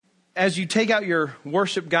as you take out your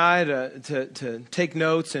worship guide to take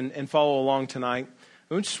notes and follow along tonight,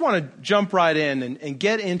 we just want to jump right in and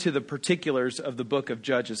get into the particulars of the book of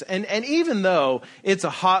Judges. And even though it's a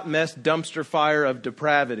hot mess dumpster fire of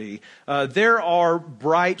depravity, there are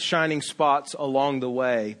bright shining spots along the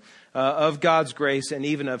way of God's grace and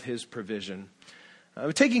even of His provision.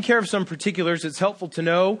 Taking care of some particulars, it's helpful to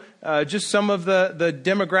know just some of the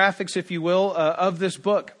demographics, if you will, of this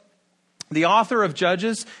book. The author of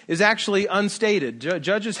Judges is actually unstated.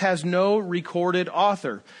 Judges has no recorded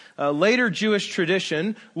author. Later Jewish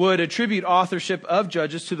tradition would attribute authorship of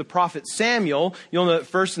Judges to the prophet Samuel. You'll know that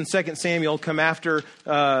 1st and 2nd Samuel come after,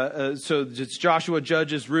 so it's Joshua,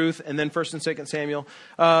 Judges, Ruth, and then 1st and 2nd Samuel.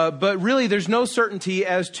 But really there's no certainty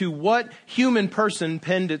as to what human person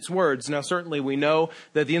penned its words. Now certainly we know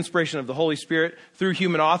that the inspiration of the Holy Spirit through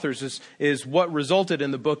human authors is what resulted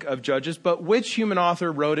in the book of Judges. But which human author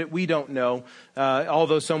wrote it, we don't know,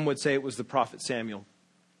 although some would say it was the prophet Samuel.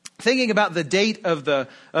 Thinking about the date of the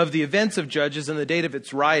events of Judges and the date of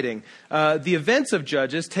its writing, the events of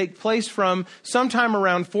Judges take place from sometime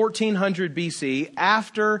around 1400 BC,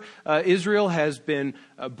 after Israel has been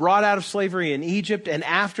brought out of slavery in Egypt, and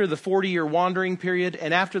after the 40-year wandering period,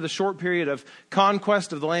 and after the short period of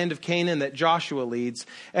conquest of the land of Canaan that Joshua leads,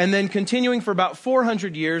 and then continuing for about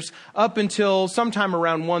 400 years up until sometime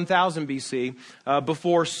around 1000 BC,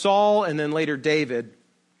 before Saul and then later David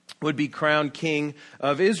would be crowned king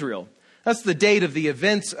of Israel. That's the date of the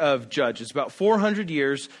events of Judges, about 400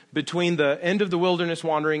 years between the end of the wilderness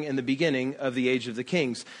wandering and the beginning of the age of the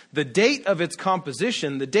kings. The date of its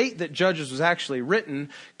composition, the date that Judges was actually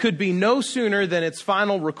written, could be no sooner than its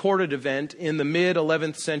final recorded event in the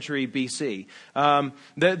mid-11th century BC.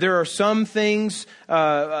 There are some things,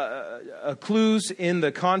 clues in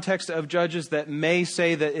the context of Judges that may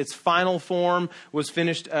say that its final form was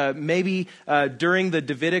finished maybe during the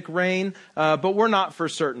Davidic reign, but we're not for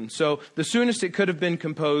certain. So the soonest it could have been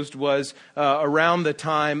composed was around the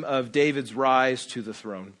time of David's rise to the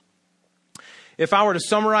throne. If I were to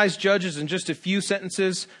summarize Judges in just a few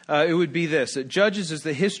sentences, it would be this. That Judges is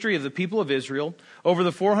the history of the people of Israel over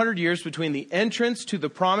the 400 years between the entrance to the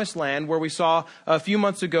promised land, where we saw a few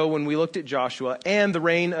months ago when we looked at Joshua, and the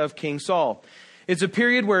reign of King Saul. It's a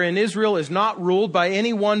period wherein Israel is not ruled by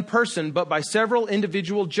any one person, but by several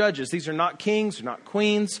individual judges. These are not kings, they're not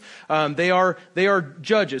queens. They are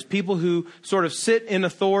judges, people who sort of sit in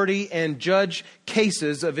authority and judge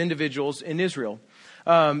cases of individuals in Israel.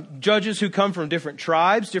 Judges who come from different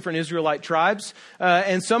tribes, different Israelite tribes,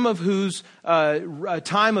 and some of whose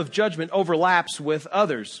time of judgment overlaps with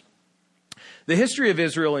others. The history of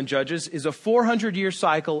Israel in Judges is a 400-year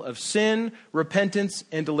cycle of sin, repentance,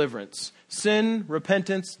 and deliverance. Sin,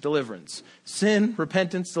 repentance, deliverance. Sin,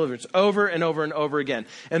 repentance, deliverance. Over and over and over again.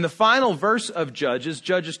 And the final verse of Judges,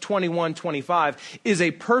 Judges 21-25, is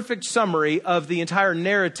a perfect summary of the entire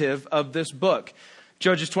narrative of this book.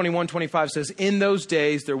 Judges 21-25 says, "In those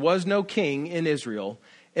days there was no king in Israel.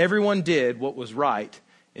 Everyone did what was right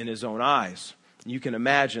in his own eyes." You can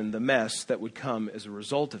imagine the mess that would come as a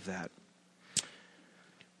result of that.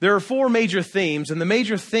 There are four major themes, and the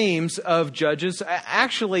major themes of Judges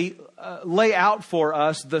actually lay out for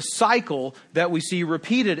us the cycle that we see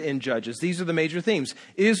repeated in Judges. These are the major themes.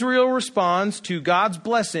 Israel responds to God's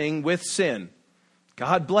blessing with sin.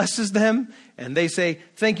 God blesses them, and they say,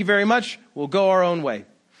 "Thank you very much, we'll go our own way."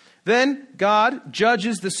 Then God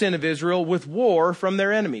judges the sin of Israel with war from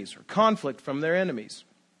their enemies, or conflict from their enemies.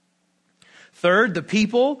 Third, the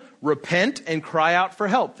people repent and cry out for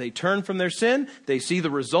help. They turn from their sin, they see the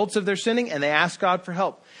results of their sinning, and they ask God for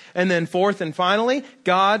help. And then fourth and finally,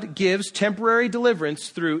 God gives temporary deliverance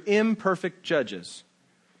through imperfect judges.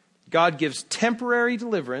 God gives temporary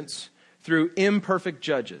deliverance through imperfect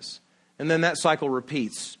judges. And then that cycle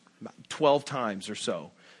repeats about 12 times or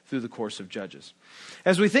so through the course of Judges.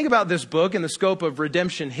 As we think about this book in the scope of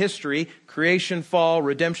redemption history, creation, fall,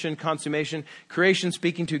 redemption, consummation, creation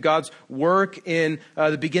speaking to God's work in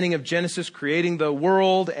the beginning of Genesis, creating the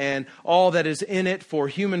world and all that is in it for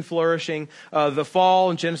human flourishing, the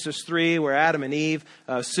fall in Genesis 3 where Adam and Eve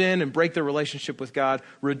sin and break their relationship with God,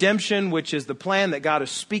 redemption, which is the plan that God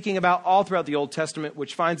is speaking about all throughout the Old Testament,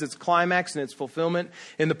 which finds its climax and its fulfillment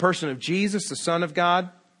in the person of Jesus, the Son of God.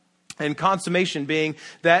 And consummation being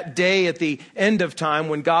that day at the end of time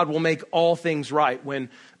when God will make all things right, when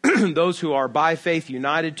those who are by faith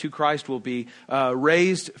united to Christ will be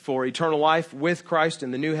raised for eternal life with Christ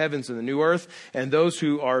in the new heavens and the new earth. And those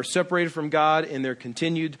who are separated from God in their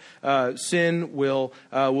continued sin will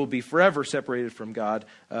be forever separated from God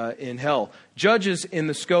in hell. Judges, in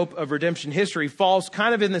the scope of redemption history, falls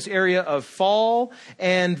kind of in this area of fall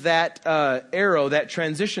and that arrow, that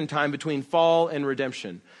transition time between fall and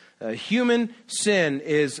redemption. Human sin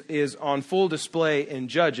is on full display in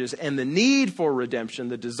Judges, and the need for redemption,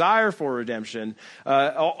 the desire for redemption,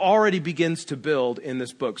 already begins to build in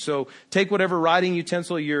this book. So take whatever writing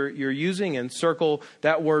utensil you're using and circle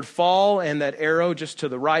that word fall and that arrow just to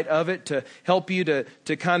the right of it to help you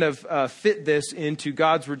to kind of fit this into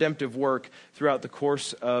God's redemptive work throughout the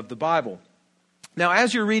course of the Bible. Now,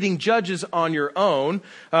 as you're reading Judges on your own,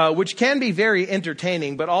 which can be very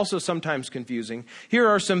entertaining, but also sometimes confusing, here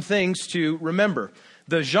are some things to remember.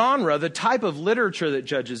 The genre, the type of literature that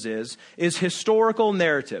Judges is historical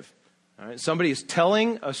narrative. All right, somebody is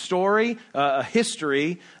telling a story, a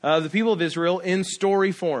history of the people of Israel in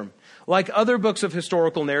story form. Like other books of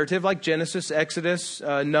historical narrative, like Genesis, Exodus,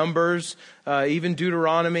 Numbers, even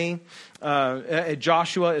Deuteronomy,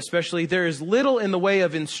 Joshua especially, there is little in the way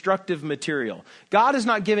of instructive material. God is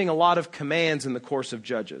not giving a lot of commands in the course of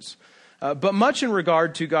Judges. But much in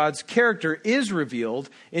regard to God's character is revealed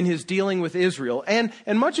in his dealing with Israel. And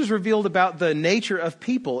much is revealed about the nature of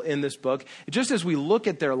people in this book, just as we look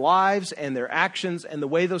at their lives and their actions and the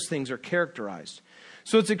way those things are characterized.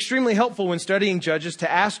 So it's extremely helpful when studying Judges to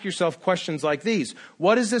ask yourself questions like these.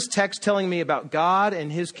 What is this text telling me about God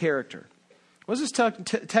and his character? What is this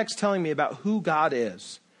text telling me about who God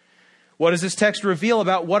is? What does this text reveal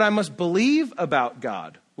about what I must believe about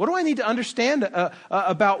God? What do I need to understand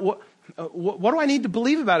about what do I need to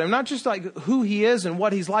believe about him? Not just like who he is and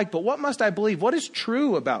what he's like, but what must I believe? What is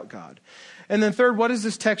true about God? And then third, what does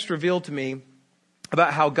this text reveal to me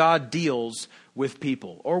about how God deals with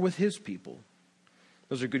people or with his people?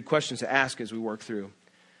 Those are good questions to ask as we work through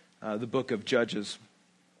the book of Judges.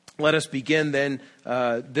 Let us begin then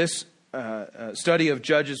this study of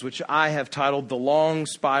Judges, which I have titled The Long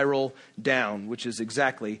Spiral Down, which is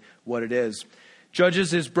exactly what it is.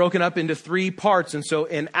 Judges is broken up into 3 parts, and so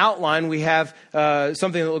in outline we have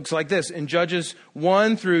something that looks like this. In Judges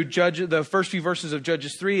 1 through the first few verses of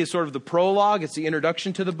Judges 3 is sort of the prologue. It's the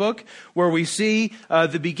introduction to the book, where we see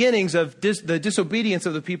the beginnings of the disobedience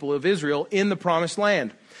of the people of Israel in the Promised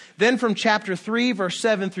Land. Then from chapter 3, verse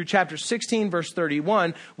 7 through chapter 16, verse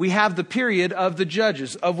 31, we have the period of the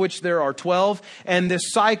Judges, of which there are 12, and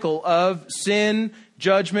this cycle of sin,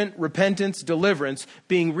 judgment, repentance, deliverance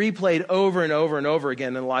being replayed over and over and over again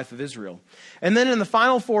in the life of Israel. And then in the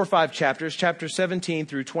final 4 or 5 chapters, chapters 17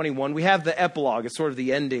 through 21, we have the epilogue. It's sort of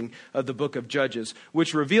the ending of the book of Judges,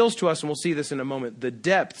 which reveals to us, and we'll see this in a moment, the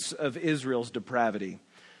depths of Israel's depravity.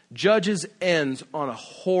 Judges ends on a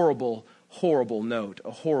horrible, horrible note,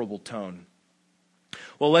 a horrible tone.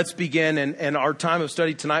 Well, let's begin, and our time of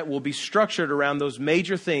study tonight will be structured around those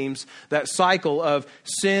major themes, that cycle of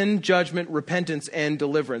sin, judgment, repentance, and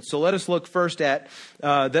deliverance. So let us look first at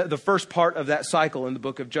the first part of that cycle in the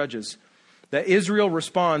book of Judges, that Israel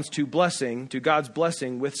responds to God's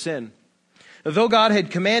blessing with sin. Though God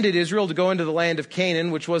had commanded Israel to go into the land of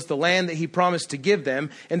Canaan, which was the land that he promised to give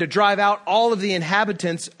them, and to drive out all of the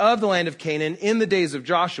inhabitants of the land of Canaan in the days of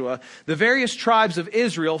Joshua, the various tribes of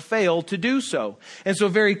Israel failed to do so. And so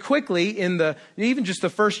very quickly, even just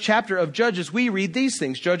the first chapter of Judges, we read these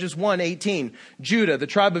things. Judges 1:18, Judah, the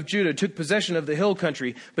tribe of Judah, took possession of the hill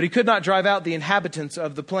country, but he could not drive out the inhabitants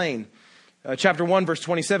of the plain. Chapter 1, verse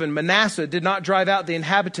 27, Manasseh did not drive out the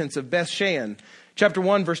inhabitants of Beth-Shean. Chapter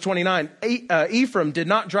 1, verse 29, Ephraim did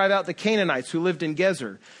not drive out the Canaanites who lived in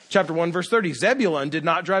Gezer. Chapter 1, verse 30, Zebulun did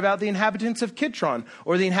not drive out the inhabitants of Kitron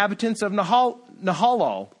or the inhabitants of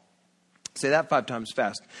Nahalal. Say that 5 times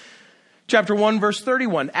fast. Chapter 1, verse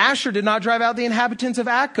 31, Asher did not drive out the inhabitants of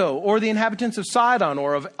Akko or the inhabitants of Sidon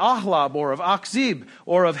or of Ahlab or of Achzib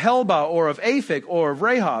or of Helba or of Aphik or of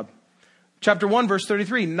Rehob. Chapter 1, verse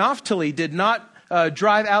 33, Naphtali did not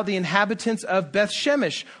drive out the inhabitants of Beth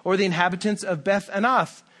Shemesh or the inhabitants of Beth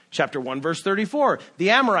Anath. Chapter 1, verse 34. The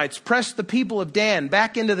Amorites pressed the people of Dan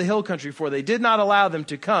back into the hill country, for they did not allow them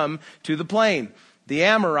to come to the plain. The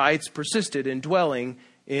Amorites persisted in dwelling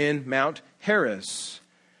in Mount Heres.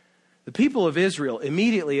 The people of Israel,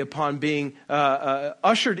 immediately upon being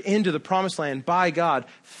ushered into the promised land by God,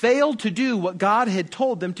 failed to do what God had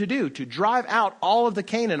told them to do, to drive out all of the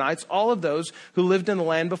Canaanites, all of those who lived in the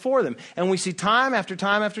land before them. And we see time after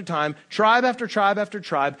time after time, tribe after tribe after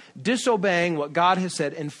tribe, disobeying what God has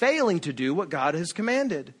said and failing to do what God has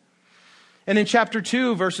commanded. And in chapter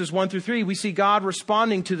 2, verses 1 through 3, we see God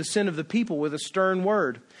responding to the sin of the people with a stern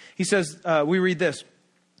word. He says, we read this.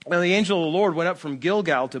 Now the angel of the Lord went up from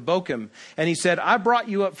Gilgal to Bochum, and he said, I brought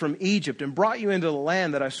you up from Egypt and brought you into the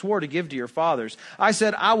land that I swore to give to your fathers. I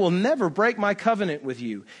said, I will never break my covenant with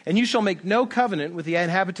you, and you shall make no covenant with the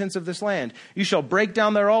inhabitants of this land. You shall break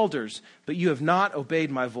down their altars, but you have not obeyed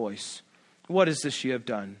my voice. What is this you have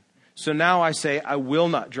done? So now I say, I will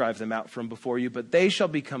not drive them out from before you, but they shall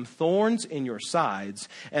become thorns in your sides,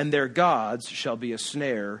 and their gods shall be a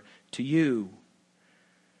snare to you.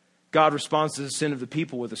 God responds to the sin of the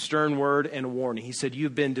people with a stern word and a warning. He said,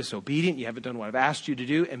 you've been disobedient. You haven't done what I've asked you to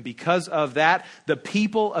do. And because of that, the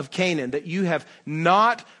people of Canaan that you have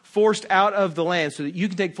not forced out of the land so that you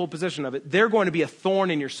can take full possession of it, they're going to be a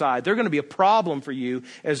thorn in your side. They're going to be a problem for you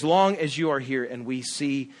as long as you are here. And we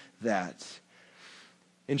see that.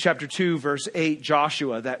 In chapter 2, verse 8,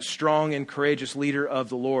 Joshua, that strong and courageous leader of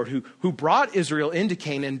the Lord who brought Israel into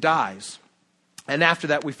Canaan, dies. And after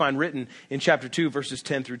that, we find written in chapter 2, verses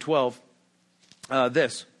 10 through 12,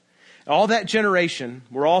 this. All that generation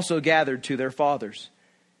were also gathered to their fathers.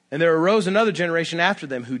 And there arose another generation after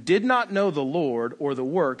them who did not know the Lord or the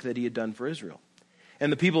work that he had done for Israel.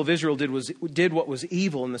 And the people of Israel did what was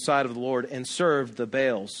evil in the sight of the Lord and served the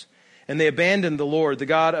Baals. And they abandoned the Lord, the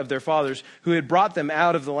God of their fathers, who had brought them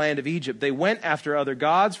out of the land of Egypt. They went after other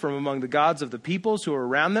gods from among the gods of the peoples who were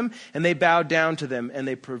around them, and they bowed down to them, and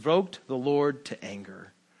they provoked the Lord to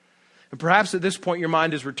anger. And perhaps at this point your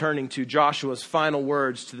mind is returning to Joshua's final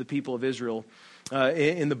words to the people of Israel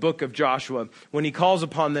in the book of Joshua, when he calls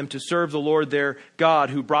upon them to serve the Lord their God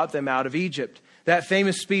who brought them out of Egypt. That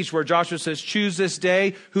famous speech where Joshua says, choose this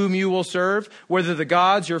day whom you will serve, whether the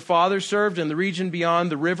gods your fathers served in the region beyond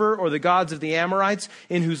the river or the gods of the Amorites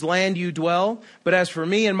in whose land you dwell. But as for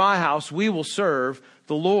me and my house, we will serve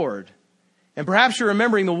the Lord. And perhaps you're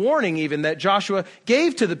remembering the warning even that Joshua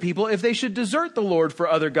gave to the people if they should desert the Lord for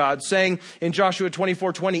other gods, saying in Joshua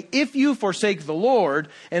 24:20, if you forsake the Lord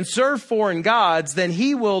and serve foreign gods, then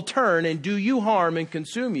he will turn and do you harm and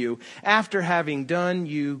consume you after having done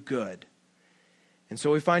you good. And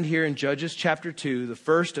so we find here in Judges chapter 2, the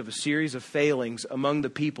first of a series of failings among the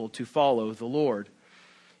people to follow the Lord.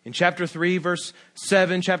 In chapter 3, verse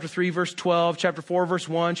 7, chapter 3, verse 12, chapter 4, verse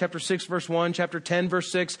 1, chapter 6, verse 1, chapter 10, verse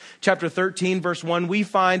 6, chapter 13, verse 1, we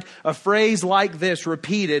find a phrase like this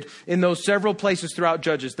repeated in those several places throughout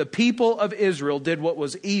Judges. The people of Israel did what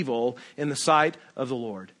was evil in the sight of the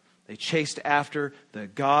Lord. They chased after the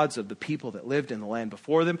gods of the people that lived in the land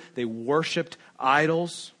before them. They worshiped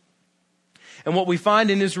idols. And what we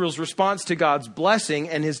find in Israel's response to God's blessing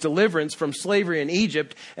and his deliverance from slavery in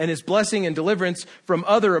Egypt and his blessing and deliverance from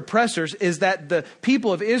other oppressors is that the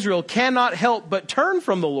people of Israel cannot help but turn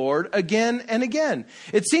from the Lord again and again.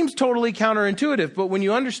 It seems totally counterintuitive, but when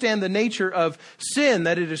you understand the nature of sin,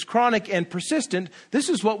 that it is chronic and persistent, this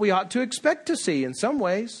is what we ought to expect to see in some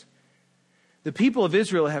ways. The people of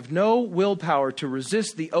Israel have no willpower to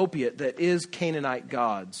resist the opiate that is Canaanite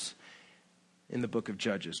gods. In the book of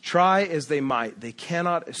Judges. Try as they might, they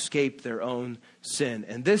cannot escape their own sin.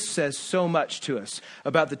 And this says so much to us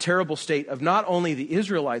about the terrible state of not only the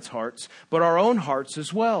Israelites' hearts, but our own hearts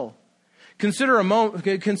as well. Consider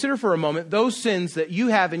for a moment those sins that you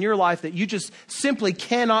have in your life that you just simply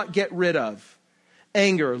cannot get rid of.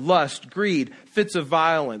 Anger, lust, greed, fits of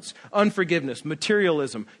violence, unforgiveness,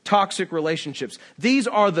 materialism, toxic relationships. These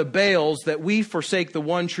are the Baals that we forsake the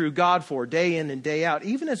one true God for day in and day out,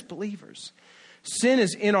 even as believers. Sin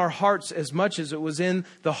is in our hearts as much as it was in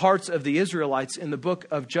the hearts of the Israelites in the book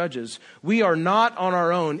of Judges. We are not on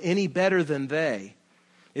our own any better than they.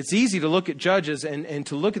 It's easy to look at Judges and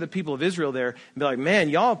to look at the people of Israel there and be like, man,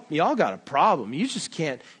 y'all got a problem. You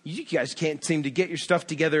guys can't seem to get your stuff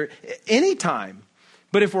together anytime.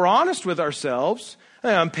 But if we're honest with ourselves,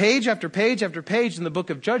 on page after page after page in the book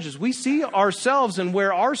of Judges, we see ourselves and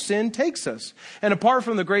where our sin takes us. And apart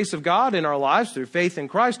from the grace of God in our lives through faith in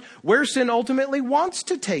Christ, where sin ultimately wants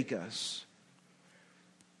to take us.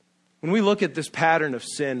 When we look at this pattern of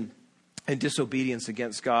sin and disobedience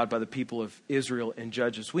against God by the people of Israel in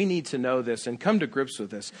Judges, we need to know this and come to grips with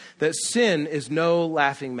this, that sin is no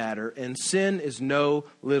laughing matter and sin is no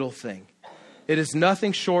little thing. It is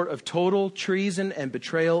nothing short of total treason and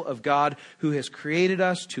betrayal of God who has created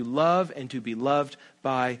us to love and to be loved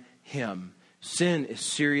by him. Sin is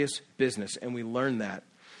serious business, and we learn that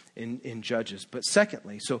in Judges. But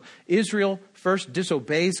secondly, so Israel first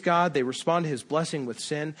disobeys God. They respond to his blessing with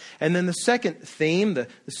sin. And then the second theme, the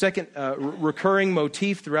second recurring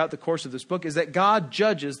motif throughout the course of this book is that God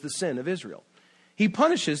judges the sin of Israel. He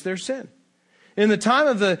punishes their sin. In the time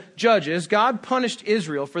of the judges, God punished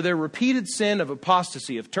Israel for their repeated sin of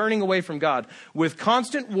apostasy, of turning away from God, with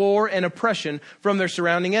constant war and oppression from their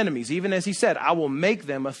surrounding enemies. Even as he said, I will make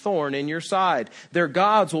them a thorn in your side. Their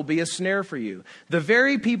gods will be a snare for you. The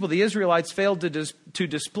very people the Israelites failed to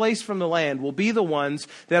displace from the land will be the ones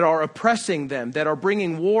that are oppressing them, that are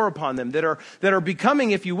bringing war upon them, that are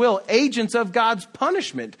becoming, if you will, agents of God's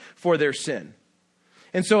punishment for their sin.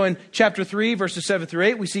 And so in chapter 3, verses 7 through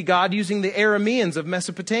 8, we see God using the Arameans of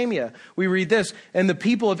Mesopotamia. We read this, and the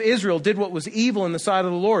people of Israel did what was evil in the sight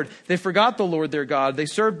of the Lord. They forgot the Lord their God. They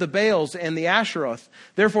served the Baals and the Asheroth.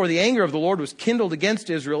 Therefore the anger of the Lord was kindled against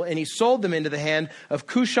Israel, and he sold them into the hand of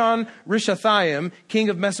Cushan-Rishathaim, king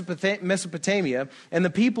of Mesopotamia. And the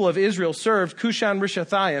people of Israel served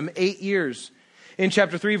Cushan-Rishathaim 8 years. In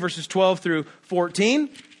chapter 3, verses 12 through 14,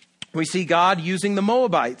 we see God using the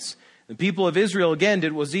Moabites. The people of Israel again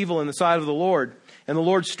did what was evil in the sight of the Lord. And the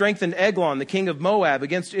Lord strengthened Eglon, the king of Moab,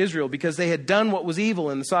 against Israel because they had done what was evil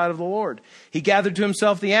in the sight of the Lord. He gathered to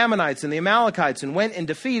himself the Ammonites and the Amalekites and went and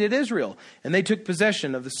defeated Israel. And they took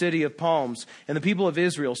possession of the city of palms. And the people of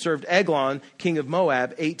Israel served Eglon, king of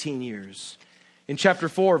Moab, 18 years. In chapter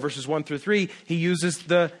 4, verses 1 through 3, he uses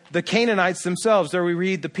the Canaanites themselves. There we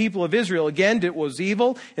read, the people of Israel again did what was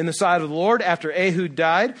evil in the sight of the Lord after Ehud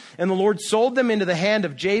died. And the Lord sold them into the hand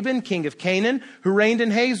of Jabin, king of Canaan, who reigned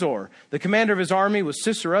in Hazor. The commander of his army was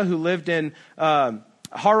Sisera, who lived in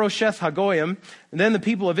Harosheth Hagoyim. And then the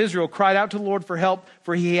people of Israel cried out to the Lord for help,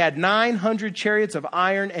 for he had 900 chariots of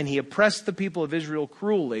iron, and he oppressed the people of Israel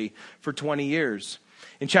cruelly for 20 years.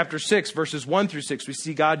 In chapter 6, verses 1 through 6, we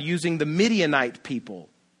see God using the Midianite people.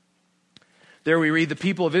 There we read, the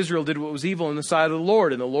people of Israel did what was evil in the sight of the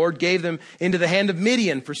Lord, and the Lord gave them into the hand of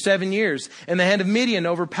Midian for 7 years. And the hand of Midian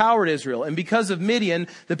overpowered Israel. And because of Midian,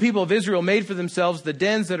 the people of Israel made for themselves the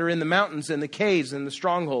dens that are in the mountains and the caves and the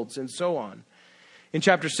strongholds and so on. In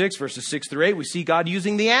chapter 6, verses 6 through 8, we see God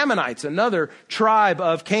using the Ammonites, another tribe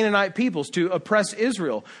of Canaanite peoples, to oppress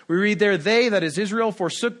Israel. We read there, they, that is Israel,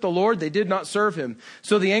 forsook the Lord, they did not serve him.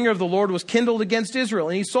 So the anger of the Lord was kindled against Israel,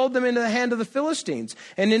 and he sold them into the hand of the Philistines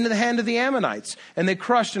and into the hand of the Ammonites. And they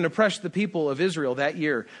crushed and oppressed the people of Israel that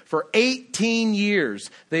year. For 18 years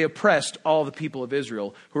they oppressed all the people of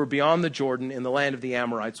Israel who were beyond the Jordan in the land of the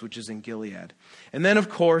Amorites, which is in Gilead. And then, of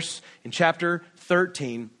course, in chapter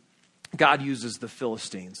 13, God uses the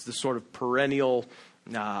Philistines, the sort of perennial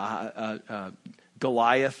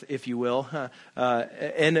Goliath, if you will,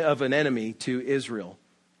 of an enemy to Israel.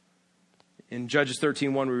 In Judges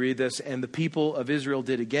 13:1, we read this, and the people of Israel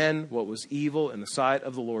did again what was evil in the sight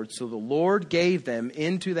of the Lord. So the Lord gave them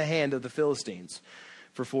into the hand of the Philistines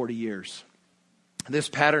for 40 years. This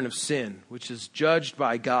pattern of sin, which is judged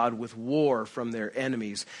by God with war from their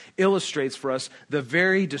enemies, illustrates for us the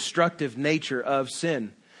very destructive nature of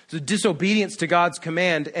sin. So disobedience to God's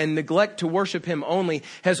command and neglect to worship him only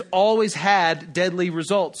has always had deadly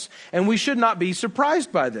results. And we should not be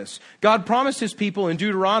surprised by this. God promised his people in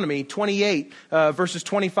Deuteronomy 28, verses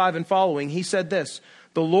 25 and following, he said this,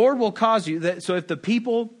 the Lord will cause you, that, so if the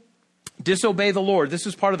people disobey the Lord, this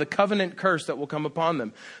is part of the covenant curse that will come upon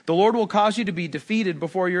them. The Lord will cause you to be defeated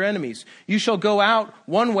before your enemies. You shall go out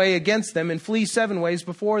one way against them and flee 7 ways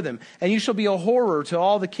before them. And you shall be a horror to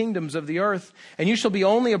all the kingdoms of the earth. And you shall be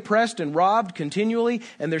only oppressed and robbed continually,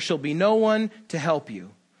 and there shall be no one to help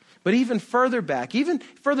you. But even further back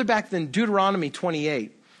than Deuteronomy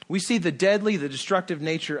 28, we see the destructive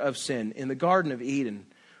nature of sin in the Garden of Eden,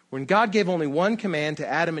 when God gave only one command to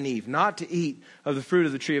Adam and Eve, not to eat of the fruit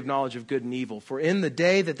of the tree of knowledge of good and evil. For in the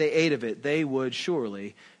day that they ate of it, they would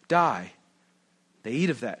surely die. They eat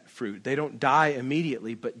of that fruit. They don't die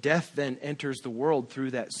immediately, but death then enters the world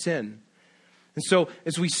through that sin. And so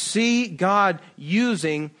as we see God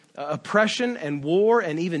using oppression and war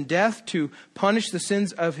and even death to punish the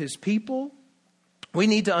sins of his people, we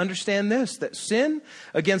need to understand this, that sin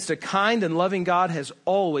against a kind and loving God has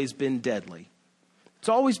always been deadly. It's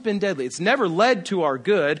always been deadly. It's never led to our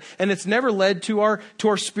good, and it's never led to our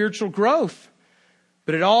spiritual growth.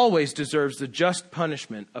 But it always deserves the just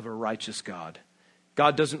punishment of a righteous God.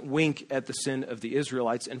 God doesn't wink at the sin of the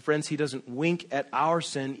Israelites. And friends, he doesn't wink at our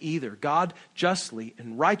sin either. God justly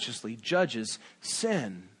and righteously judges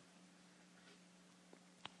sin.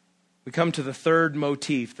 We come to the third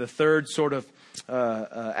motif, the third sort of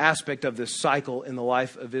aspect of this cycle in the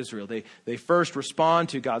life of Israel. They first respond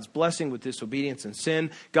to God's blessing with disobedience and sin.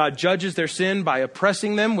 God judges their sin by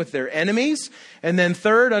oppressing them with their enemies. And then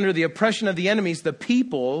third, under the oppression of the enemies, the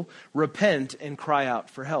people repent and cry out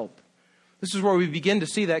for help. This is where we begin to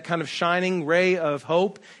see that kind of shining ray of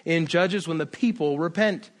hope in Judges when the people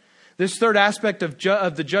repent. This third aspect of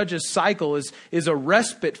the judge's cycle is a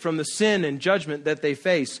respite from the sin and judgment that they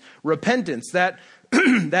face. Repentance, that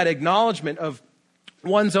acknowledgement of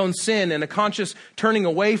one's own sin and a conscious turning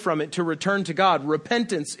away from it to return to God.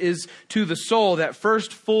 Repentance is to the soul that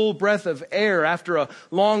first full breath of air after a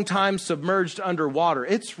long time submerged underwater.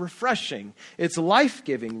 It's refreshing. It's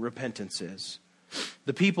life-giving, repentance is.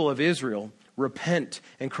 The people of Israel repent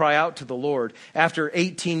and cry out to the Lord. After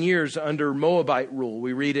 18 years under Moabite rule,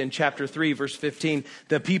 we read in chapter 3, verse 15,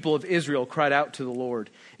 the people of Israel cried out to the Lord.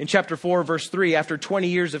 In chapter 4, verse 3, after 20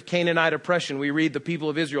 years of Canaanite oppression, we read the people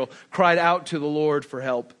of Israel cried out to the Lord for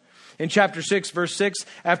help. In chapter 6, verse 6,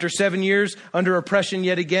 after 7 years under oppression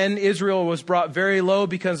yet again, Israel was brought very low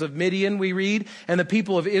because of Midian, we read, and the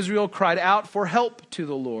people of Israel cried out for help to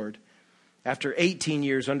the Lord. After 18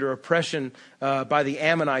 years under oppression by the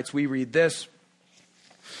Ammonites, we read this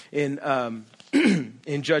in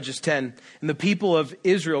Judges 10. And the people of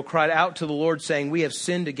Israel cried out to the Lord, saying, "We have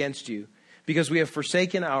sinned against you, because we have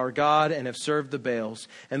forsaken our God and have served the Baals."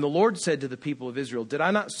 And the Lord said to the people of Israel, "Did I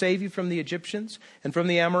not save you from the Egyptians and from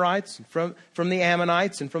the Amorites, and from the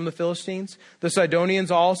Ammonites and from the Philistines? The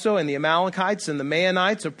Sidonians also and the Amalekites and the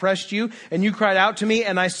Maonites oppressed you, and you cried out to me,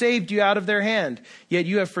 and I saved you out of their hand. Yet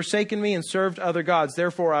you have forsaken me and served other gods.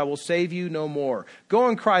 Therefore I will save you no more. Go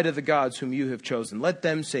and cry to the gods whom you have chosen. Let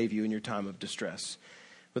them save you in your time of distress."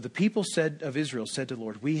 But the people of Israel said to the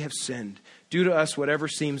Lord, "We have sinned. Do to us whatever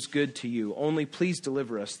seems good to you. Only please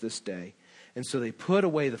deliver us this day." And so they put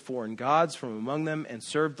away the foreign gods from among them and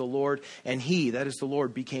served the Lord. And he, that is the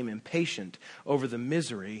Lord, became impatient over the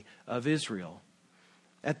misery of Israel.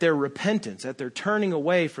 At their repentance, at their turning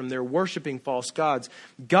away from their worshiping false gods,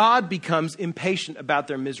 God becomes impatient about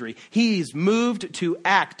their misery. He's moved to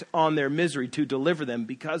act on their misery to deliver them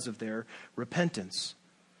because of their repentance.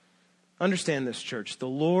 Understand this, church. The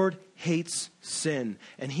Lord hates sin,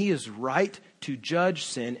 and he is right to judge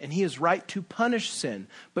sin, and he is right to punish sin.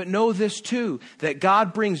 But know this too, that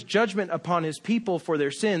God brings judgment upon his people for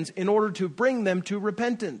their sins in order to bring them to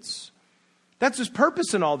repentance. That's his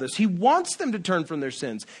purpose in all this. He wants them to turn from their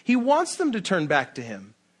sins. He wants them to turn back to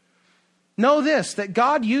him. Know this, that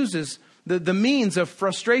God uses the means of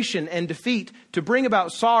frustration and defeat to bring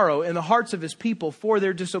about sorrow in the hearts of his people for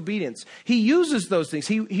their disobedience. He uses those things.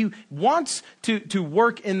 He wants to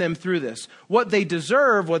work in them through this. What they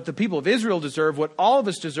deserve, what the people of Israel deserve, what all of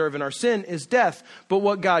us deserve in our sin is death. But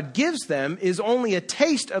what God gives them is only a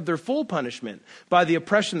taste of their full punishment by the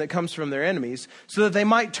oppression that comes from their enemies, so that they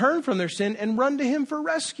might turn from their sin and run to him for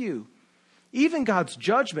rescue. Even God's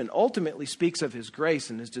judgment ultimately speaks of his grace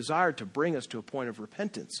and his desire to bring us to a point of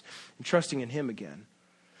repentance and trusting in him again.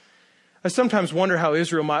 I sometimes wonder how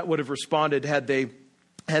Israel would have responded had they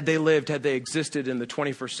existed in the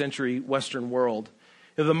 21st century Western world.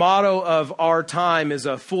 The motto of our time is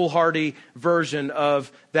a foolhardy version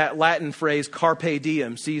of that Latin phrase, carpe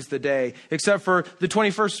diem, seize the day. Except for the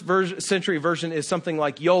 21st century version is something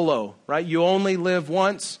like YOLO, right? You only live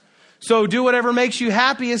once. So do whatever makes you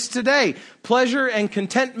happiest today. Pleasure and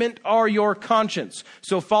contentment are your conscience.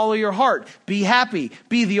 So follow your heart. Be happy.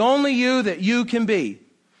 Be the only you that you can be.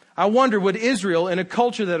 I wonder, would Israel, in a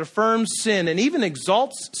culture that affirms sin and even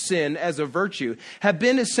exalts sin as a virtue, have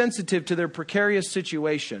been as sensitive to their precarious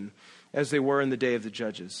situation as they were in the day of the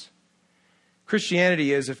judges?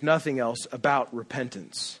 Christianity is, if nothing else, about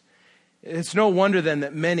repentance. It's no wonder then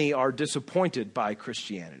that many are disappointed by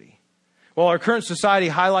Christianity. While our current society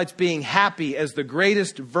highlights being happy as the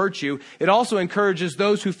greatest virtue, it also encourages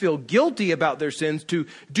those who feel guilty about their sins to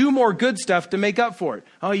do more good stuff to make up for it.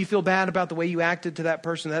 Oh, you feel bad about the way you acted to that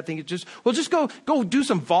person, that thing. Just go do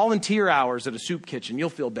some volunteer hours at a soup kitchen. You'll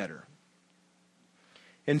feel better.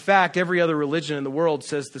 In fact, every other religion in the world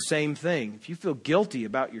says the same thing. If you feel guilty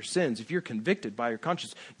about your sins, if you're convicted by your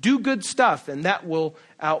conscience, do good stuff, and that will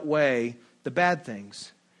outweigh the bad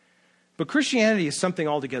things. But Christianity is something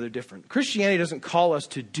altogether different. Christianity doesn't call us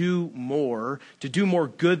to do more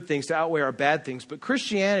good things to outweigh our bad things. But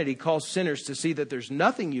Christianity calls sinners to see that there's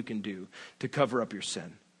nothing you can do to cover up your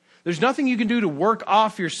sin. There's nothing you can do to work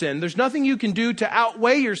off your sin. There's nothing you can do to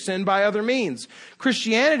outweigh your sin by other means.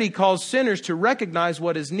 Christianity calls sinners to recognize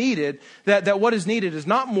what is needed, that what is needed is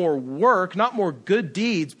not more work, not more good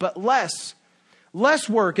deeds, but less. Less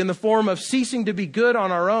work in the form of ceasing to be good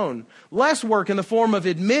on our own. Less work in the form of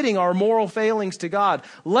admitting our moral failings to God.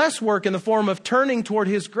 Less work in the form of turning toward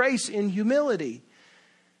his grace in humility.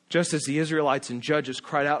 Just as the Israelites and judges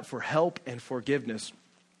cried out for help and forgiveness,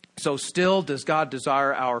 so still does God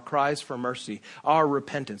desire our cries for mercy, our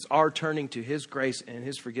repentance, our turning to his grace and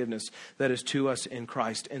his forgiveness that is to us in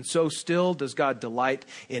Christ. And so still does God delight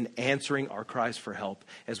in answering our cries for help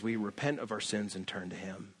as we repent of our sins and turn to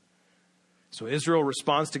him. So Israel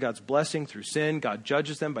responds to God's blessing through sin. God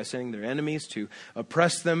judges them by sending their enemies to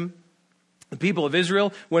oppress them. The people of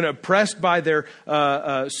Israel, when oppressed by their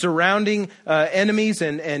surrounding enemies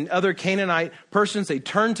and other Canaanite persons, they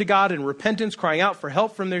turn to God in repentance, crying out for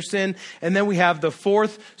help from their sin. And then we have the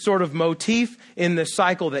fourth sort of motif in this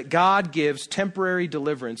cycle, that God gives temporary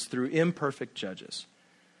deliverance through imperfect judges.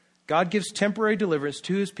 God gives temporary deliverance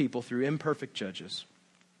to his people through imperfect judges.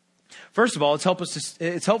 First of all, it's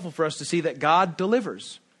helpful for us to see that God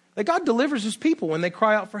delivers. That God delivers his people when they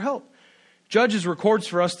cry out for help. Judges records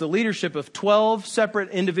for us the leadership of 12 separate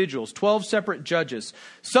individuals, 12 separate judges.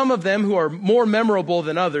 Some of them who are more memorable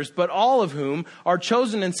than others, but all of whom are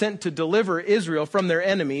chosen and sent to deliver Israel from their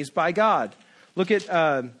enemies by God. Look at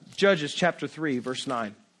Judges chapter 3, verse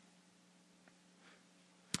 9.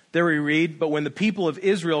 There we read, "But when the people of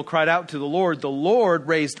Israel cried out to the Lord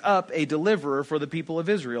raised up a deliverer for the people of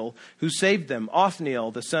Israel, who saved them,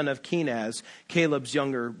 Othniel, the son of Kenaz, Caleb's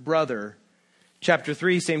younger brother." Chapter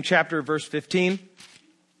 3, same chapter, verse 15.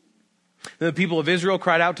 "Then the people of Israel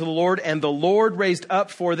cried out to the Lord, and the Lord raised up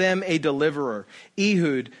for them a deliverer,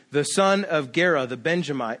 Ehud, the son of Gera, the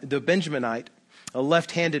Benjaminite, a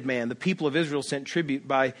left-handed man. The people of Israel sent tribute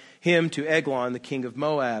by him to Eglon, the king of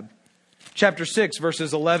Moab." Chapter 6,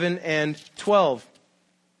 verses 11 and 12.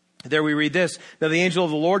 There we read this. "Now the angel of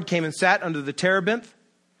the Lord came and sat under the terebinth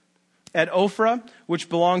at Ophrah, which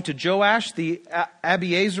belonged to Joash the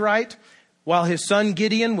Abiezrite, while his son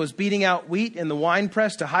Gideon was beating out wheat in the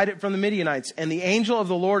winepress to hide it from the Midianites. And the angel of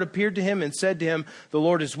the Lord appeared to him and said to him, 'The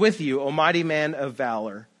Lord is with you, O mighty man of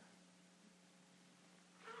valor.'"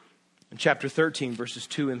 In chapter 13, verses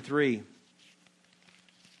 2 and 3.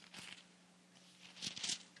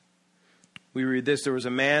 We read this. "There was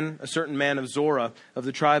a certain man of Zorah, of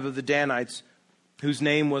the tribe of the Danites, whose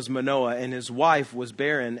name was Manoah, and his wife was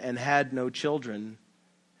barren and had no children."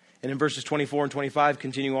 And in verses 24 and 25,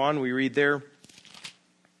 continue on, we read there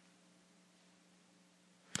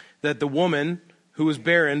that the woman who was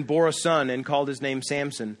barren bore a son and called his name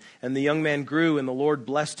Samson. And the young man grew, and the Lord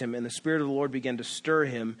blessed him, and the Spirit of the Lord began to stir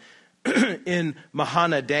him in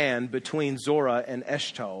Mahanadan between Zorah and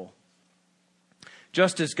Eshtaol.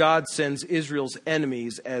 Just as God sends Israel's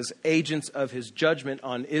enemies as agents of his judgment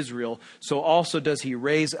on Israel, so also does he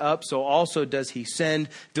raise up, so also does he send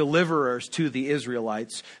deliverers to the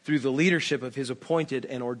Israelites through the leadership of his appointed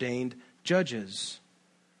and ordained judges.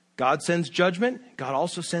 God sends judgment. God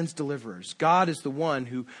also sends deliverers. God is the one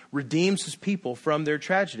who redeems his people from their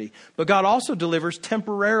tragedy. But God also delivers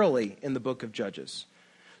temporarily in the book of Judges.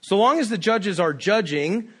 So long as the judges are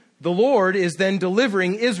judging, the Lord is then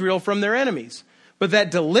delivering Israel from their enemies. But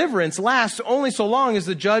that deliverance lasts only so long as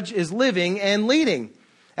the judge is living and leading.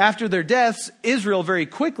 After their deaths, Israel very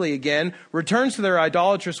quickly again returns to their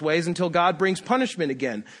idolatrous ways until God brings punishment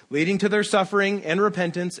again, leading to their suffering and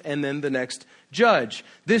repentance and then the next judge.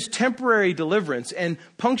 This temporary deliverance and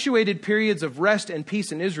punctuated periods of rest and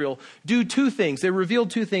peace in Israel do two things. They reveal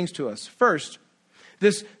two things to us. First,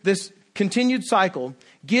 this continued cycle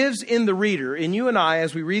gives in the reader, in you and I,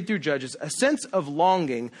 as we read through Judges, a sense of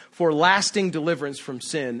longing for lasting deliverance from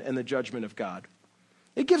sin and the judgment of God.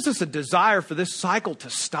 It gives us a desire for this cycle to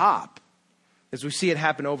stop as we see it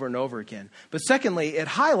happen over and over again. But secondly, it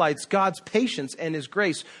highlights God's patience and his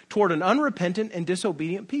grace toward an unrepentant and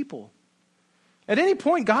disobedient people. At any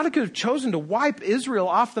point, God could have chosen to wipe Israel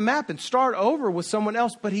off the map and start over with someone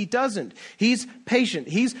else, but he doesn't. He's patient.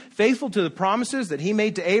 He's faithful to the promises that he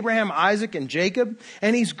made to Abraham, Isaac, and Jacob,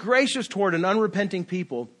 and he's gracious toward an unrepenting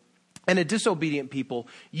people and a disobedient people,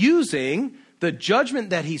 using the judgment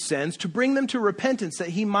that he sends to bring them to repentance, that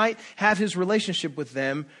he might have his relationship with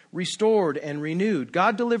them restored and renewed.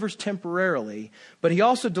 God delivers temporarily, but he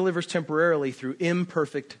also delivers temporarily through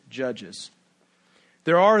imperfect judges.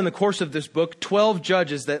 There are, in the course of this book, 12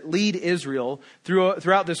 judges that lead Israel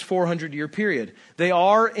throughout this 400-year period. They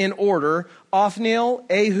are, in order, Othniel,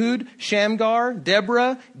 Ehud, Shamgar,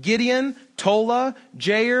 Deborah, Gideon, Tola,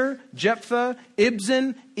 Jair, Jephthah,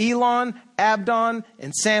 Ibzan, Elon, Abdon,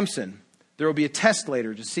 and Samson. There will be a test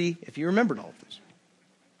later to see if you remembered all of this.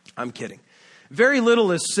 I'm kidding. Very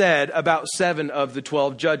little is said about 7 of the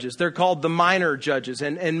 12 judges. They're called the minor judges,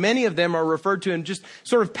 and many of them are referred to in just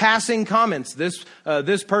sort of passing comments.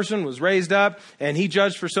 This person was raised up, and he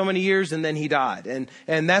judged for so many years, and then he died.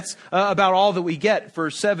 And that's about all that we get for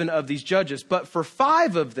 7 of these judges. But for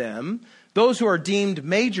 5 of them, those who are deemed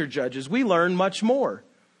major judges, we learn much more.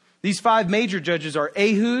 These 5 major judges are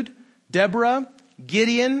Ehud, Deborah,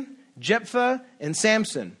 Gideon, Jephthah, and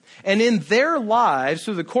Samson. And in their lives,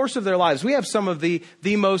 through the course of their lives, we have some of the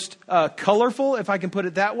most colorful, if I can put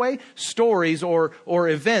it that way, stories or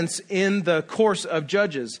events in the course of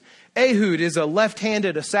Judges. Ehud is a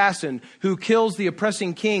left-handed assassin who kills the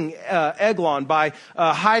oppressing king Eglon by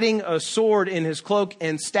hiding a sword in his cloak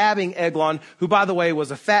and stabbing Eglon, who, by the way,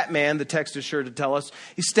 was a fat man, the text is sure to tell us.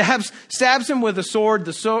 He stabs him with a sword.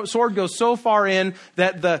 The sword goes so far in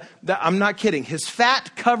that I'm not kidding, his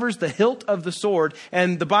fat covers the hilt of the sword,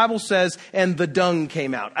 and the Bible says, and the dung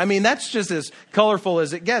came out. I mean, that's just as colorful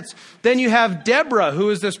as it gets. Then you have Deborah,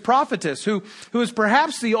 who is this prophetess, who is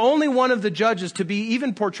perhaps the only one of the judges to be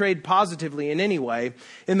even portrayed positively in any way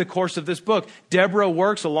in the course of this book. Deborah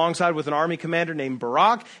works alongside with an army commander named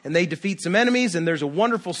Barak, and they defeat some enemies, and there's a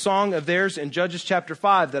wonderful song of theirs in Judges chapter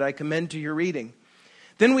 5 that I commend to your reading.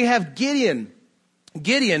 Then we have Gideon,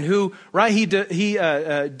 who, right, he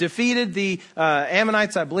defeated the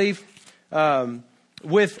Ammonites, I believe,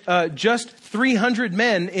 with just 300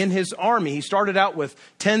 men in his army. He started out with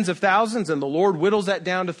tens of thousands, and the Lord whittles that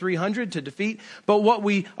down to 300 to defeat. But what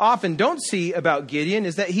we often don't see about Gideon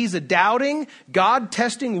is that he's a doubting,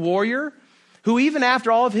 God-testing warrior who, even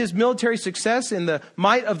after all of his military success in the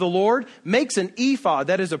might of the Lord, makes an ephod,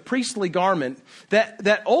 that is a priestly garment,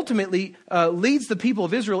 that ultimately leads the people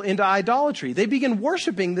of Israel into idolatry. They begin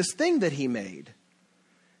worshiping this thing that he made.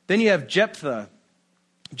 Then you have Jephthah.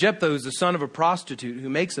 Jephthah is the son of a prostitute who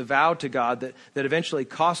makes a vow to God that eventually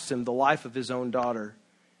costs him the life of his own daughter.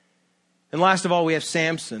 And last of all, we have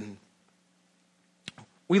Samson.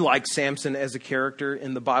 We like Samson as a character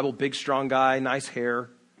in the Bible. Big, strong guy, nice hair.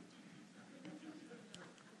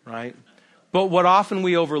 Right? But what often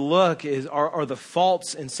we overlook are the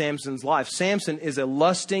faults in Samson's life. Samson is a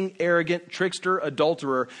lusting, arrogant, trickster,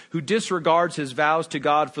 adulterer who disregards his vows to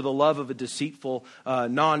God for the love of a deceitful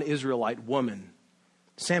non-Israelite woman.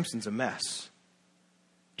 Samson's a mess.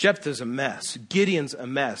 Jephthah's a mess. Gideon's a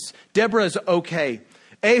mess. Deborah's okay.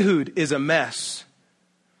 Ehud is a mess.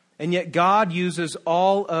 And yet God uses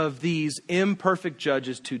all of these imperfect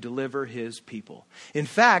judges to deliver his people. In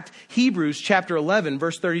fact, Hebrews chapter 11,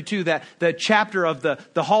 verse 32, that chapter of the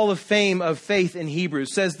Hall of Fame of faith in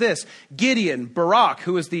Hebrews, says this: Gideon, Barak,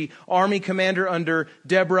 who is the army commander under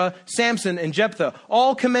Deborah, Samson, and Jephthah,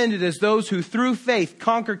 all commended as those who through faith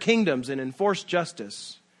conquer kingdoms and enforce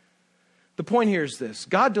justice. The point here is this: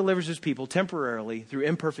 God delivers his people temporarily through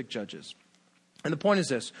imperfect judges. And the point is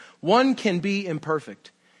this: one can be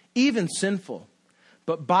imperfect, even sinful,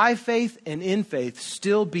 but by faith and in faith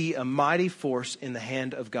still be a mighty force in the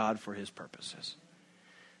hand of God for his purposes.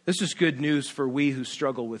 This is good news for we who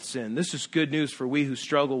struggle with sin. This is good news for we who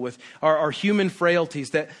struggle with our human frailties,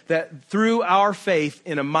 that through our faith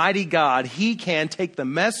in a mighty God, he can take the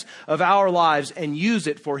mess of our lives and use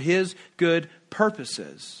it for his good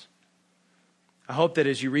purposes. I hope that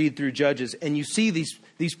as you read through Judges and you see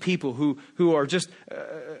these people who are just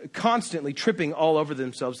constantly tripping all over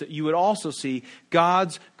themselves, that you would also see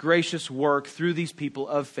God's gracious work through these people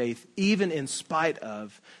of faith, even in spite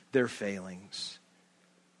of their failings.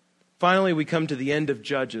 Finally, we come to the end of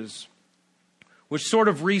Judges, which sort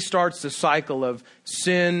of restarts the cycle of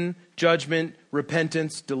sin, judgment,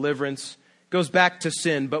 repentance, deliverance. It goes back to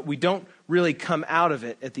sin, but we don't really come out of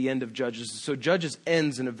it at the end of Judges. So Judges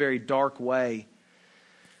ends in a very dark way.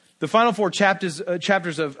 The final four chapters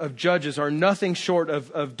of Judges are nothing short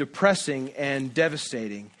of depressing and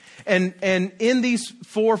devastating. And in these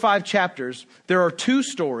 4 or 5 chapters, there are 2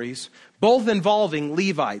 stories, both involving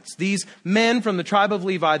Levites, these men from the tribe of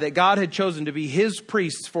Levi that God had chosen to be his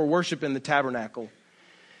priests for worship in the tabernacle.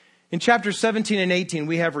 In chapters 17 and 18,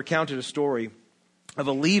 we have recounted a story of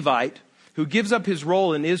a Levite who gives up his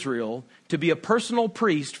role in Israel to be a personal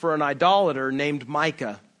priest for an idolater named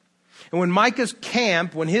Micah. And when Micah's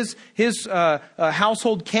camp, when his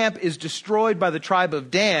household camp is destroyed by the tribe of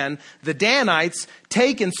Dan, the Danites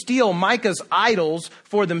take and steal Micah's idols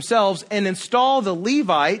for themselves and install the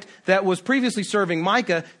Levite that was previously serving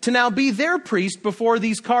Micah to now be their priest before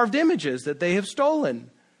these carved images that they have stolen.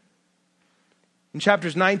 In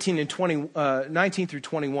chapters 19 through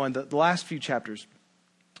 21, the last few chapters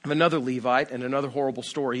of another Levite and another horrible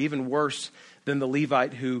story, even worse than the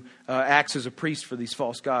Levite who acts as a priest for these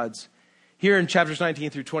false gods. Here in chapters 19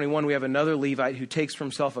 through 21, we have another Levite who takes for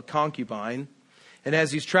himself a concubine. And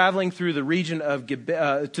as he's traveling through the region of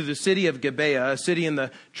to the city of Gibeah, a city in the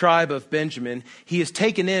tribe of Benjamin, he is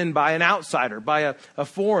taken in by an outsider, by a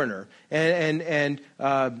foreigner. And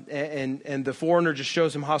the foreigner just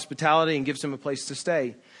shows him hospitality and gives him a place to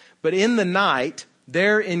stay. But in the night,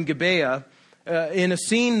 there in Gibeah, in a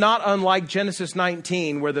scene not unlike Genesis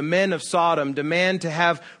 19, where the men of Sodom demand to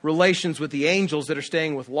have relations with the angels that are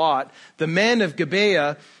staying with Lot, the men of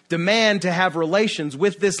Gibeah demand to have relations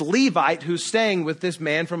with this Levite who's staying with this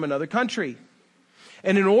man from another country.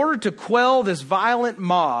 And in order to quell this violent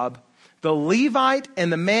mob, the Levite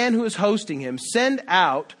and the man who is hosting him send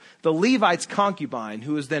out the Levite's concubine,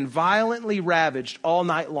 who is then violently ravaged all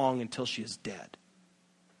night long until she is dead.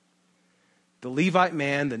 The Levite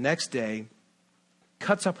man the next day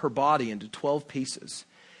cuts up her body into 12 pieces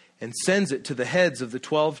and sends it to the heads of the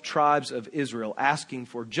 12 tribes of Israel, asking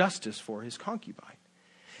for justice for his concubine.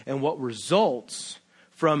 And what results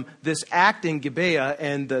from this act in Gibeah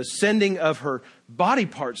and the sending of her body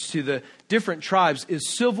parts to the different tribes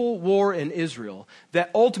is civil war in Israel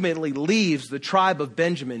that ultimately leaves the tribe of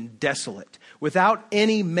Benjamin desolate, without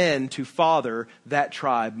any men to father that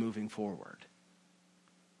tribe moving forward.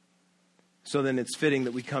 So then it's fitting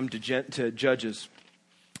that we come to Judges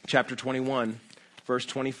chapter 21, verse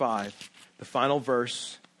 25, the final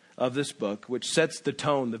verse of this book, which sets the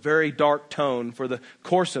tone, the very dark tone for the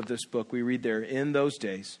course of this book. We read there, "In those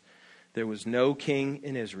days, there was no king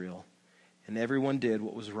in Israel, and everyone did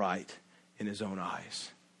what was right in his own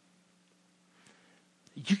eyes."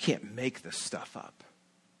 You can't make this stuff up.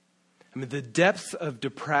 I mean, the depths of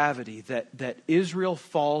depravity that Israel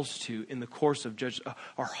falls to in the course of Judges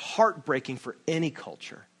are heartbreaking for any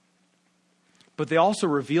culture. But they also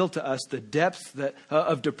reveal to us the depths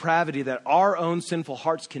of depravity that our own sinful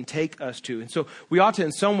hearts can take us to. And so we ought to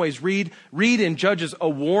in some ways read in Judges a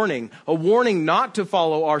warning not to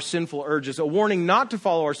follow our sinful urges, a warning not to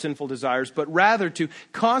follow our sinful desires, but rather to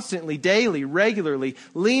constantly, daily, regularly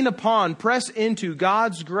lean upon, press into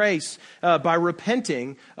God's grace by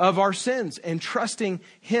repenting of our sins and trusting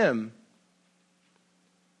Him.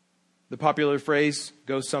 The popular phrase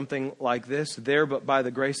goes something like this: "There but by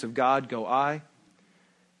the grace of God go I."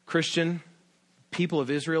 Christian, people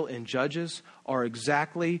of Israel in Judges are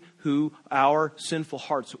exactly who our sinful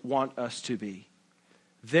hearts want us to be.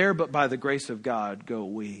 There but by the grace of God go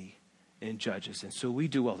we in Judges. And so we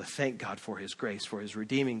do well to thank God for His grace, for His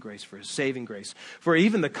redeeming grace, for His saving grace, for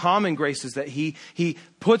even the common graces that He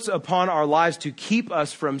puts upon our lives to keep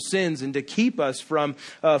us from sins and to keep us from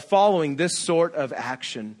following this sort of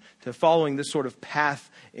action, to following this sort of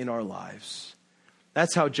path in our lives.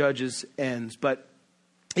 That's how Judges ends. But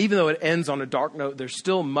even though it ends on a dark note, there's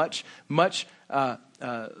still much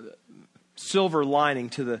silver lining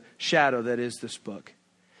to the shadow that is this book.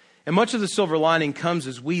 And much of the silver lining comes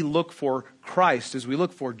as we look for Christ, as we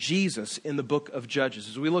look for Jesus in the book of Judges,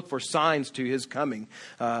 as we look for signs to His coming,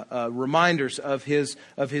 reminders of His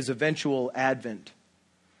eventual advent.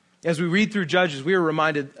 As we read through Judges, we are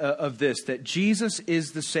reminded of this, that Jesus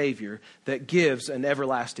is the Savior that gives an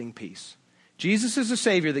everlasting peace. Jesus is the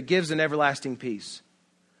Savior that gives an everlasting peace.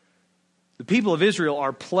 The people of Israel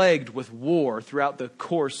are plagued with war throughout the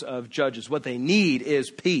course of Judges. What they need is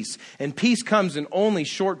peace, and peace comes in only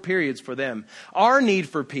short periods for them. Our need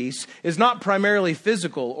for peace is not primarily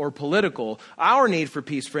physical or political. Our need for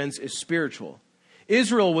peace, friends, is spiritual.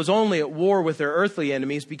 Israel was only at war with their earthly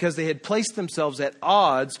enemies because they had placed themselves at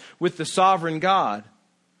odds with the sovereign God.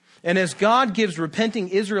 And as God gives repenting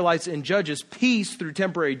Israelites in Judges peace through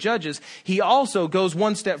temporary judges, He also goes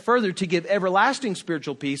one step further to give everlasting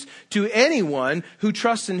spiritual peace to anyone who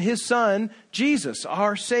trusts in His Son, Jesus,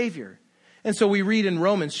 our Savior. And so we read in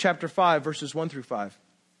Romans chapter 5, verses 1 through 5.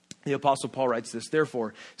 The Apostle Paul writes this: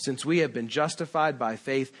 "Therefore, since we have been justified by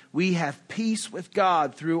faith, we have peace with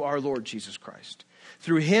God through our Lord Jesus Christ.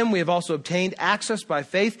 Through Him we have also obtained access by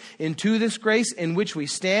faith into this grace in which we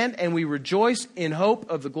stand, and we rejoice in hope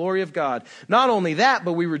of the glory of God. Not only that,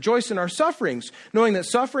 but we rejoice in our sufferings, knowing that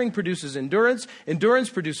suffering produces endurance, endurance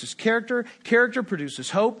produces character, character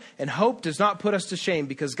produces hope, and hope does not put us to shame,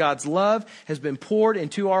 because God's love has been poured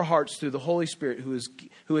into our hearts through the Holy Spirit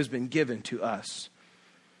who has been given to us."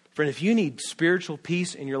 Friend, if you need spiritual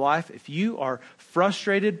peace in your life, if you are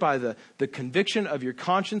frustrated by the conviction of your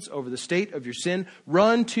conscience over the state of your sin,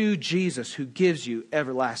 run to Jesus, who gives you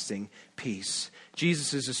everlasting peace.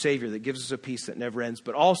 Jesus is a Savior that gives us a peace that never ends,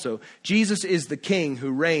 but also Jesus is the King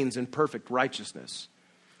who reigns in perfect righteousness.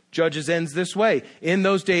 Judges ends this way: "In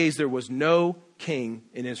those days there was no king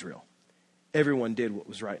in Israel. Everyone did what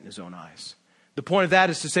was right in his own eyes." The point of that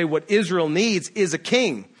is to say what Israel needs is a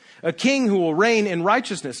king. A king who will reign in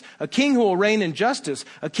righteousness, a king who will reign in justice,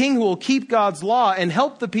 a king who will keep God's law and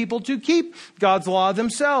help the people to keep God's law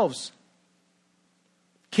themselves.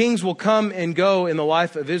 Kings will come and go in the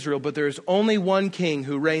life of Israel, but there is only one king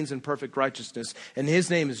who reigns in perfect righteousness, and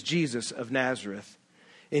His name is Jesus of Nazareth.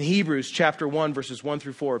 In Hebrews chapter 1, verses 1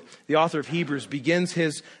 through 4, the author of Hebrews begins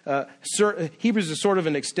his, Hebrews is sort of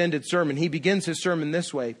an extended sermon. He begins his sermon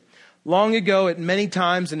this way: "Long ago, at many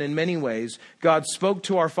times and in many ways, God spoke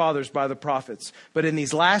to our fathers by the prophets. But in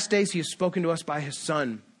these last days, He has spoken to us by His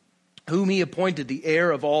Son, whom he appointed the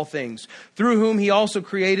heir of all things, through whom he also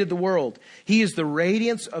created the world. He is the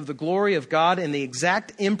radiance of the glory of God and the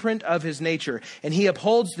exact imprint of his nature, and he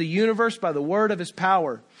upholds the universe by the word of his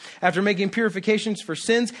power. After making purifications for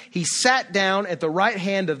sins, he sat down at the right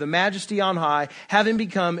hand of the Majesty on high, having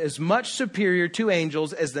become as much superior to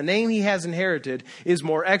angels as the name he has inherited is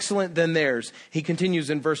more excellent than theirs. He continues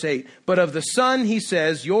in verse 8, but of the Son he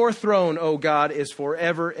says, your throne, O God, is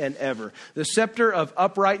forever and ever. The scepter of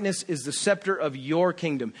uprightness is the scepter of your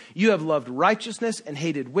kingdom. You have loved righteousness and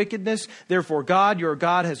hated wickedness. Therefore God, your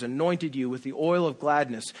God, has anointed you with the oil of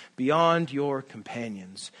gladness beyond your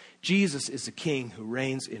companions. Jesus is the King who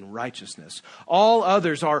reigns in righteousness. All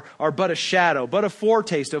others are but a shadow, but a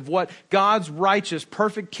foretaste of what God's righteous,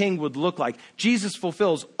 perfect King would look like. Jesus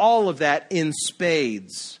fulfills all of that in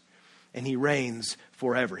spades, and he reigns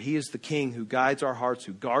forever. He is the King who guides our hearts,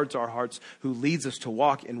 who guards our hearts, who leads us to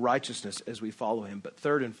walk in righteousness as we follow him. But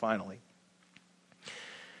third and finally,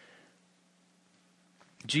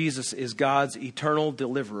 Jesus is God's eternal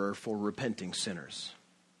deliverer for repenting sinners.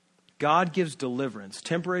 God gives deliverance,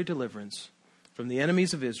 temporary deliverance, from the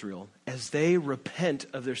enemies of Israel as they repent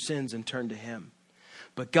of their sins and turn to him.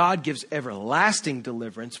 But God gives everlasting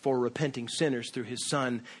deliverance for repenting sinners through his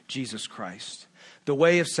Son, Jesus Christ. The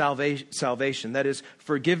way of salvation, that is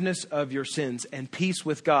forgiveness of your sins and peace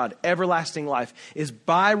with God, everlasting life, is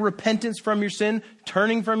by repentance from your sin,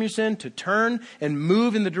 turning from your sin to turn and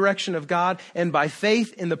move in the direction of God, and by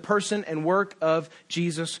faith in the person and work of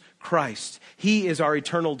Jesus Christ. He is our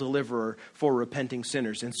eternal deliverer for repenting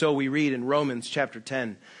sinners. And so we read in Romans chapter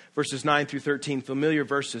 10, verses 9 through 13, familiar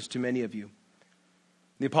verses to many of you.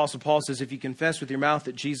 The Apostle Paul says, if you confess with your mouth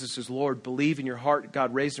that Jesus is Lord, believe in your heart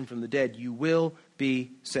God raised him from the dead, you will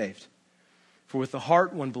be saved. For with the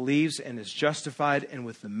heart one believes and is justified, and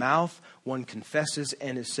with the mouth one confesses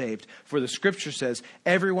and is saved. For the scripture says,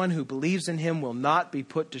 everyone who believes in him will not be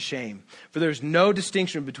put to shame. For there is no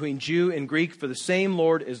distinction between Jew and Greek, for the same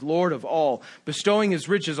Lord is Lord of all, bestowing his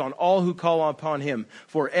riches on all who call upon him.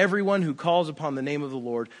 For everyone who calls upon the name of the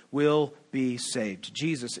Lord will be saved.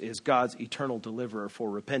 Jesus is God's eternal deliverer for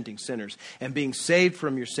repenting sinners. And being saved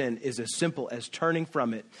from your sin is as simple as turning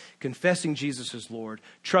from it, confessing Jesus as Lord,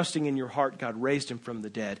 trusting in your heart God raised him from the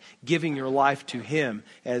dead, giving your life to him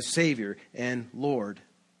as Savior and Lord.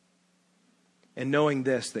 And knowing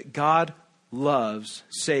this, that God loves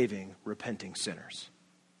saving repenting sinners.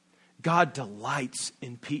 God delights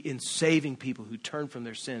in saving people who turn from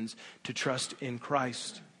their sins to trust in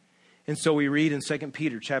Christ. And so we read in 2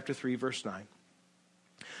 Peter chapter 3, verse 9,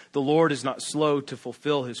 the Lord is not slow to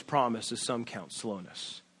fulfill his promise, as some count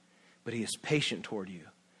slowness, but he is patient toward you,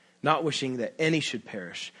 not wishing that any should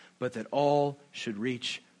perish, but that all should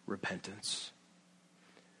reach repentance.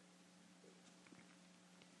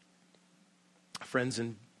 Friends,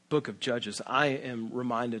 in book of Judges, I am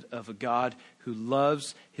reminded of a God who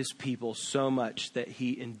loves his people so much that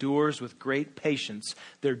he endures with great patience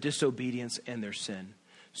their disobedience and their sin,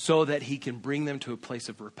 so that he can bring them to a place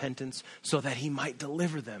of repentance, so that he might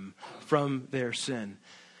deliver them from their sin.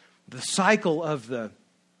 The cycle of the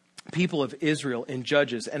people of Israel in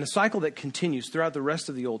Judges, and a cycle that continues throughout the rest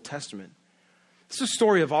of the Old Testament, it's a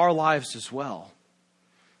story of our lives as well.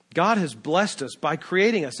 God has blessed us by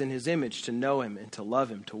creating us in his image to know him and to love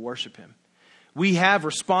him, to worship him. We have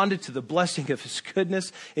responded to the blessing of his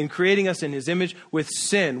goodness in creating us in his image with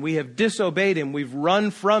sin. We have disobeyed him. We've run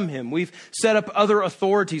from him. We've set up other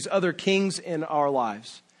authorities, other kings in our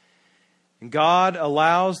lives. And God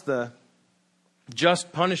allows the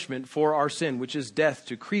just punishment for our sin, which is death,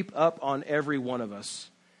 to creep up on every one of us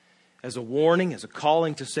as a warning, as a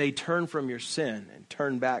calling to say, turn from your sin and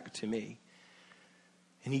turn back to me.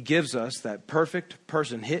 And he gives us that perfect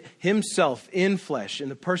person, himself in flesh, in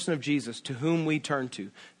the person of Jesus, to whom we turn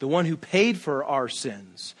to. The one who paid for our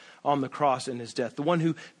sins on the cross in his death. The one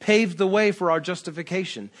who paved the way for our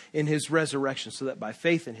justification in his resurrection, so that by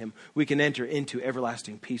faith in him, we can enter into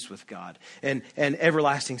everlasting peace with God and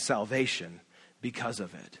everlasting salvation because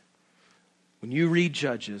of it. When you read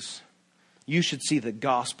Judges, you should see the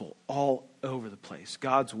gospel all over the place.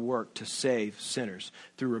 God's work to save sinners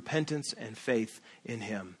through repentance and faith in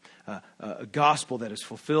him. A gospel that is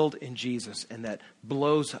fulfilled in Jesus and that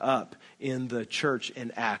blows up in the church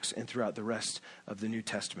in Acts and throughout the rest of the New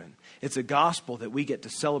Testament. It's a gospel that we get to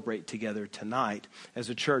celebrate together tonight as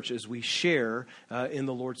a church as we share in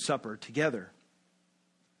the Lord's Supper together.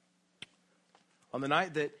 On the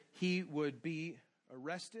night that he would be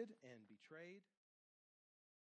arrested and betrayed,